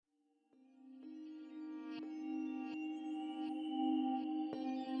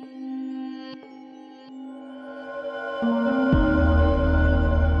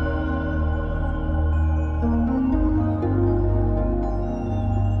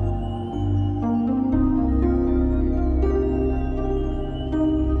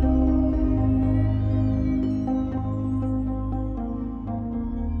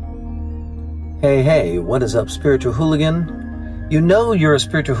Hey, what is up, spiritual hooligan? You know you're a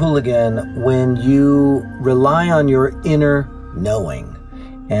spiritual hooligan when you rely on your inner knowing.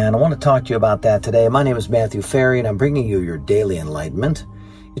 And I want to talk to you about that today. My name is Matthew Ferry, and I'm bringing you your daily enlightenment.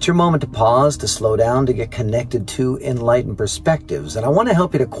 It's your moment to pause, to slow down, to get connected to enlightened perspectives. And I want to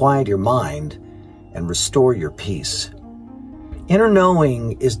help you to quiet your mind and restore your peace. Inner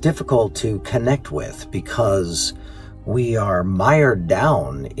knowing is difficult to connect with because we are mired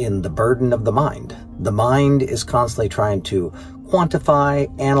down in the burden of the mind. The mind is constantly trying to quantify,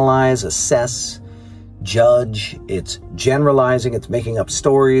 analyze, assess, judge. It's generalizing. It's making up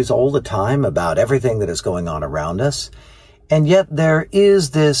stories all the time about everything that is going on around us. And yet there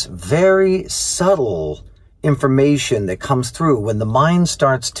is this very subtle information that comes through. When the mind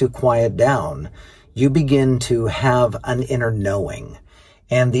starts to quiet down, you begin to have an inner knowing.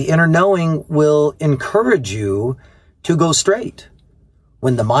 And the inner knowing will encourage you to go straight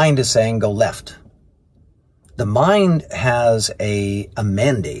when the mind is saying go left. The mind has a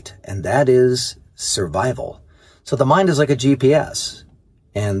mandate, and that is survival. So the mind is like a GPS,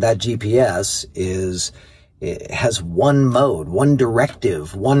 and that GPS it has one mode, one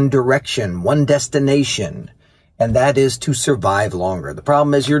directive, one direction, one destination, and that is to survive longer. The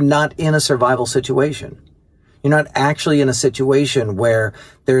problem is you're not in a survival situation. You're not actually in a situation where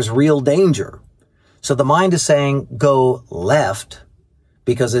there's real danger. So the mind is saying, go left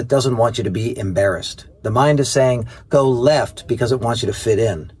because it doesn't want you to be embarrassed. The mind is saying, go left because it wants you to fit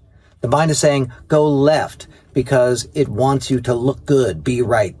in. The mind is saying, go left because it wants you to look good, be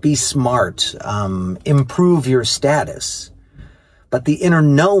right, be smart, improve your status. But the inner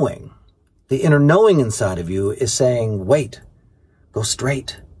knowing inside of you is saying, wait, go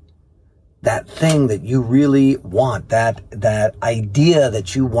straight. That thing that you really want, that idea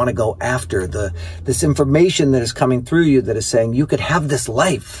that you want to go after, this information that is coming through you that is saying you could have this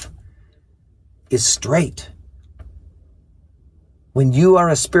life is straight. When you are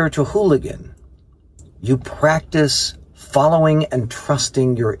a spiritual hooligan, you practice following and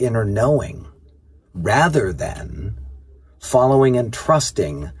trusting your inner knowing rather than following and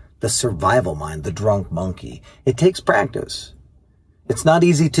trusting the survival mind, the drunk monkey. It takes practice. It's not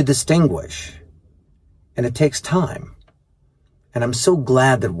easy to distinguish, and it takes time. And I'm so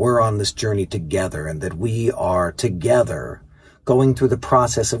glad that we're on this journey together and that we are together going through the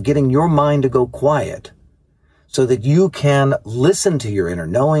process of getting your mind to go quiet so that you can listen to your inner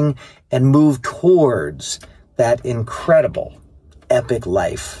knowing and move towards that incredible, epic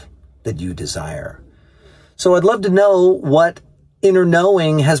life that you desire. So I'd love to know what inner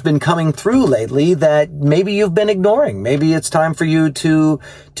knowing has been coming through lately that maybe you've been ignoring. Maybe it's time for you to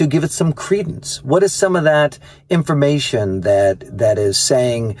give it some credence. What is some of that information that is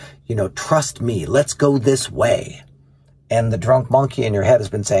saying, trust me, let's go this way? And the drunk monkey in your head has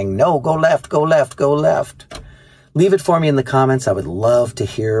been saying, no, go left, go left, go left. Leave it for me in the comments. I would love to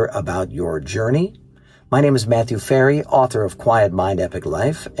hear about your journey. My name is Matthew Ferry, author of Quiet Mind, Epic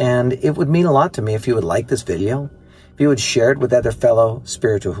Life, and it would mean a lot to me if you would like this video, if you would share it with other fellow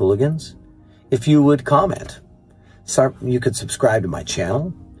spiritual hooligans, if you would comment. You could subscribe to my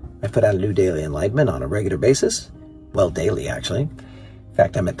channel. I put out a new daily enlightenment on a regular basis. Well, daily, actually. In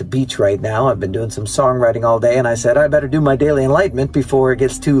fact, I'm at the beach right now. I've been doing some songwriting all day, and I said I better do my daily enlightenment before it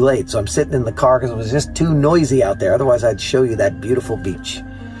gets too late. So I'm sitting in the car because it was just too noisy out there. Otherwise, I'd show you that beautiful beach.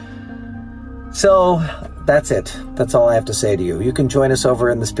 So that's it. That's all I have to say to you. You can join us over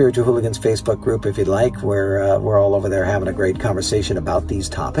in the Spiritual Hooligans Facebook group if you'd like. We're all over there having a great conversation about these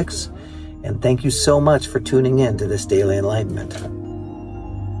topics. And thank you so much for tuning in to this daily enlightenment.